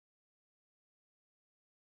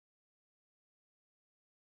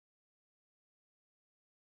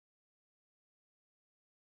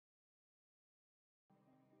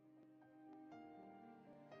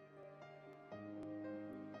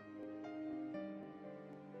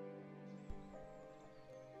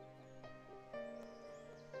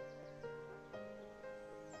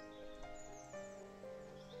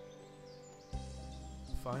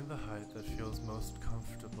Find the height that feels most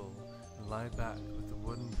comfortable and lie back with the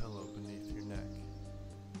wooden pillow beneath your neck.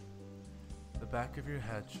 The back of your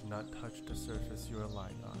head should not touch the surface you are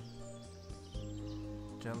lying on.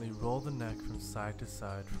 Gently roll the neck from side to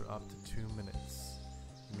side for up to 2 minutes.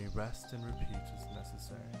 You may rest and repeat as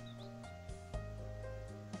necessary.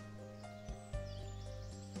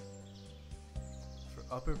 For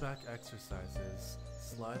upper back exercises,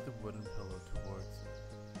 slide the wooden pillow towards you.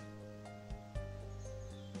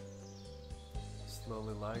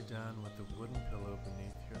 Slowly lie down with the wooden pillow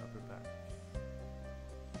beneath your upper back.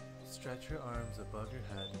 Stretch your arms above your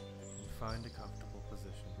head and find a comfortable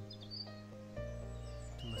position.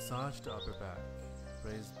 To massage the upper back,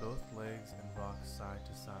 raise both legs and rock side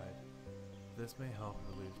to side. This may help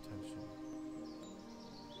relieve tension.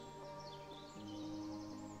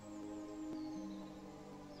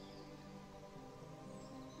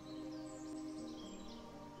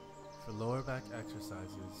 For lower back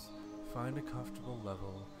exercises, find a comfortable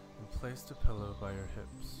level and place the pillow by your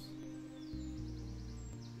hips.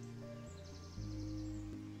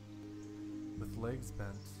 With legs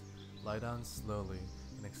bent, lie down slowly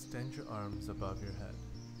and extend your arms above your head.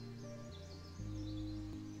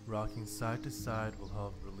 Rocking side to side will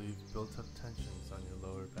help relieve built-up tensions on your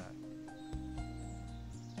lower back.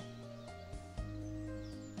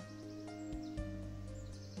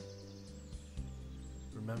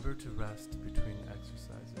 Remember to rest between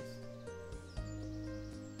exercises.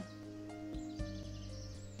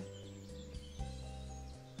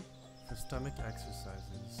 For stomach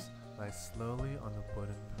exercises, lie slowly on the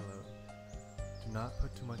wooden pillow. Do not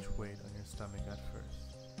put too much weight on your stomach at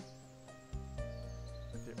first.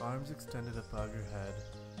 With your arms extended above your head,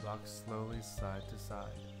 rock slowly side to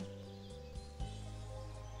side.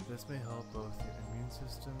 This may help both your immune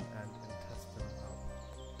system and intestinal health.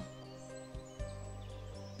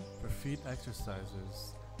 For feet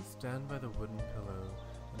exercises, stand by the wooden pillow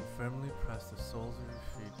and firmly press the soles of your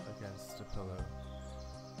feet against the pillow.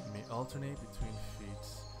 You may alternate between feet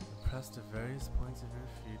and press the various points of your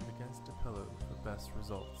feet against the pillow for best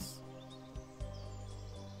results.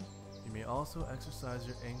 You may also exercise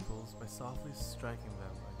your ankles by softly striking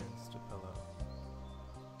them against the pillow.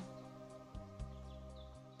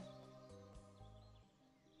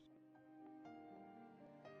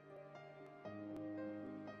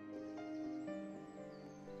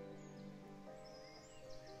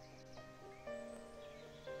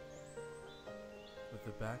 With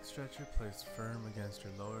the back stretcher placed firm against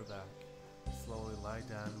your lower back, slowly lie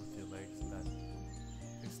down with your legs bent.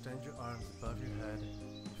 Extend your arms above your head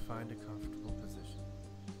and find a comfortable position.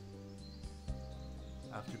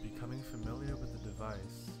 After becoming familiar with the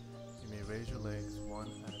device, you may raise your legs one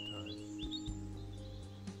at a time.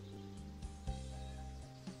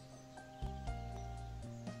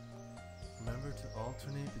 Remember to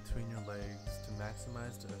alternate between your legs to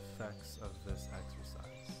maximize the effects of this exercise.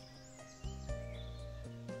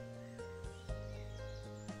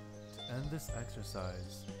 To end this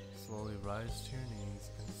exercise, slowly rise to your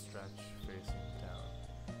knees and stretch facing down.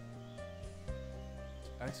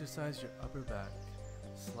 To exercise your upper back,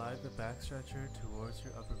 slide the back stretcher towards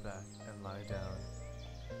your upper back and lie down.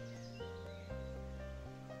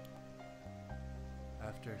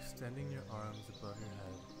 After extending your arms above your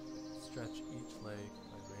head, stretch each leg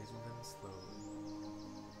by raising them slowly.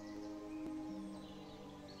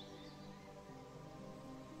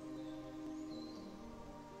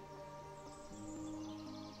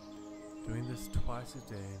 Doing this twice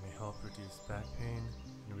a day may help reduce back pain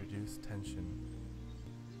and reduce tension.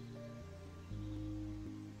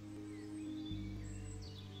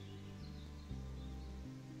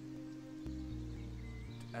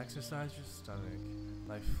 To exercise your stomach,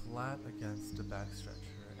 lie flat against the back stretcher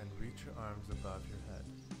and reach your arms above your head.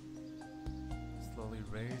 Slowly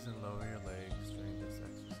raise and lower your legs during this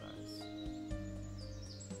exercise.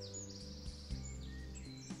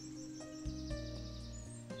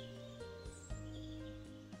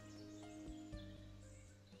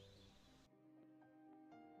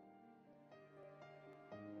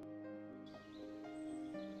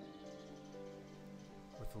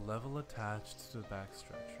 With the level attached to the back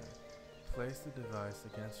stretcher, place the device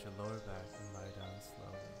against your lower back and lie down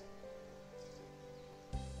slowly.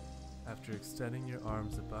 After extending your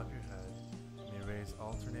arms above your head, you may raise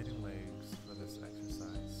alternating legs for this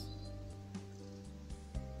exercise.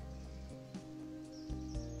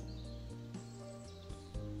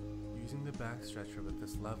 Using the back stretcher with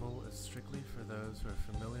this level is strictly for those who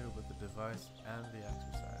are familiar with the device and the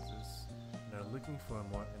exercises and are looking for a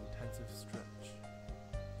more intensive stretch.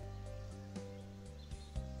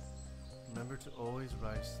 Remember to always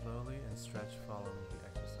rise slowly and stretch following the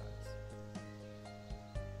exercise.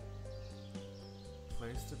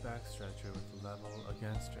 Place the back stretcher with level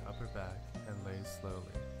against your upper back and lay slowly.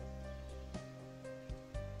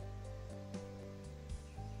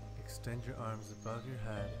 Extend your arms above your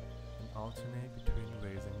head and alternate between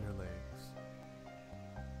raising your legs.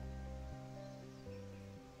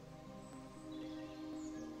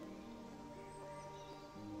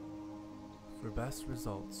 For best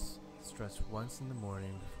results, stretch once in the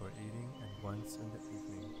morning before eating and once in the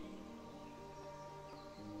evening.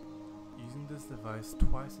 Using this device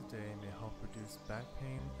twice a day may help reduce back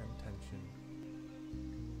pain and tension.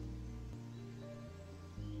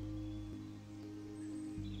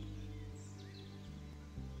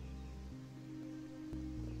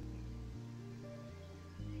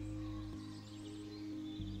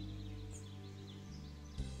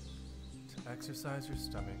 To exercise your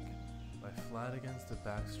stomach, lie flat against the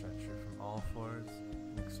back stretcher from all fours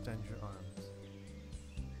and extend your arms.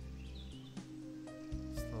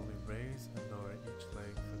 Slowly raise and lower each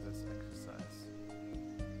leg for this exercise.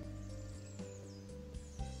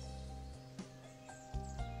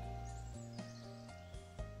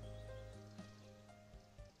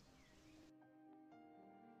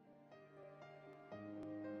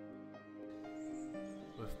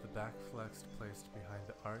 With the back flexed placed behind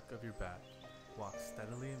the arc of your back, walk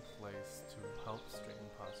steadily in place to help straighten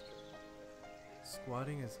posture.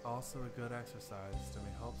 Squatting is also a good exercise that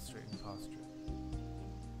may help straighten posture.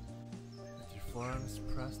 With your forearms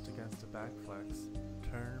pressed against the back flex,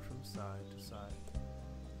 turn from side to side.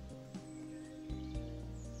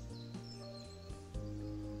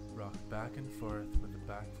 Rock back and forth with the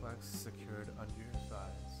back flex secured under your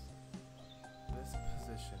thighs. This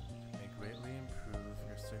position may greatly improve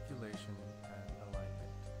your circulation and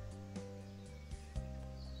alignment.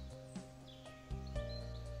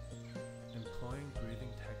 Employing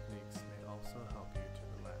breathing techniques may also help you to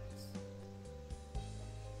relax.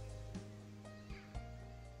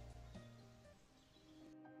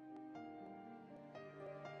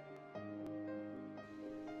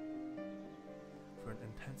 For an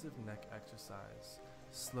intensive neck exercise,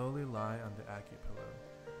 slowly lie on the AccuPillow.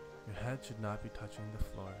 Your head should not be touching the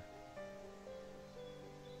floor.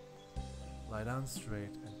 Lie down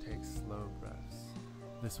straight and take slow breaths.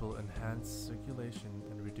 This will enhance circulation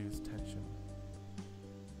and reduce tension.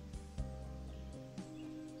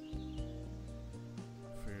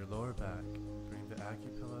 For your lower back, bring the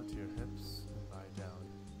AccuPillow to your hips and lie down.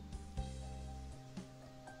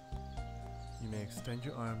 You may extend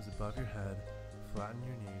your arms above your head, flatten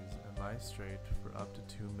your knees, and lie straight for up to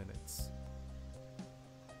 2 minutes.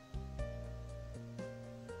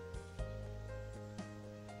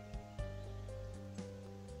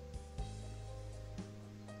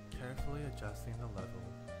 Carefully adjusting the level,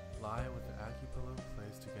 lie with the AccuPillow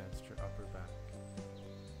placed against your upper back.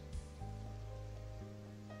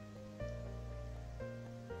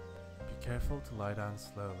 Be careful to lie down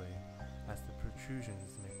slowly, as the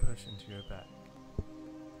protrusions may push into your back.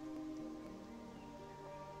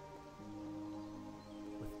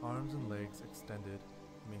 With arms and legs extended,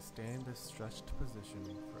 you may stay in this stretched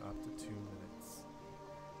position for up to 2 minutes.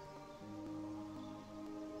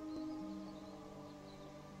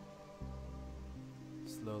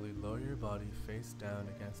 Slowly lower your body face down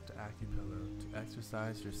against the AccuPillow to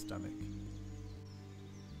exercise your stomach.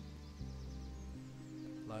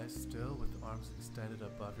 Lie still with arms extended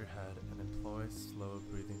above your head and employ slow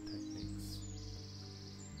breathing techniques.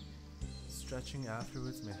 Stretching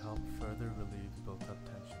afterwards may help further relieve built-up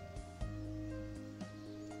tension.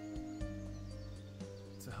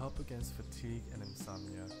 To help against fatigue and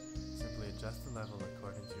insomnia, simply adjust the level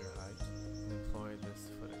according to your height and employ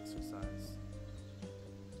this foot exercise.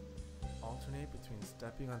 Alternate between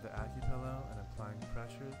stepping on the AccuPillow and applying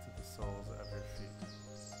pressure to the soles of your feet.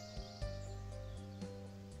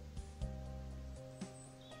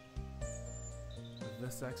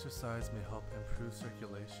 This exercise may help improve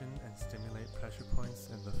circulation and stimulate pressure points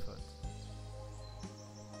in the foot.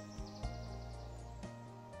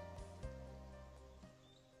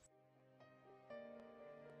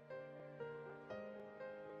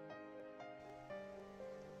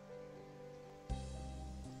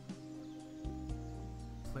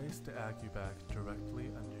 Place the AccuBack directly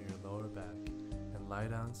under your lower back and lie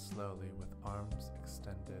down slowly with arms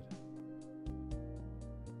extended.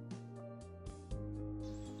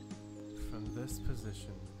 From this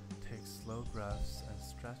position, take slow breaths and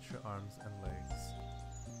stretch your arms and legs.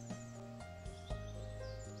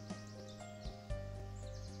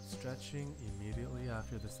 Stretching immediately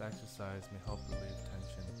after this exercise may help relieve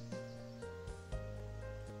tension.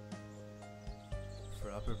 For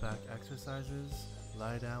upper back exercises,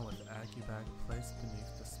 lie down with the AccuBack placed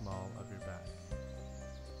beneath the small of your back.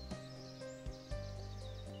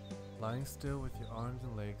 Lying still with your arms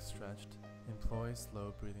and legs stretched, employ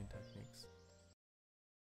slow breathing techniques.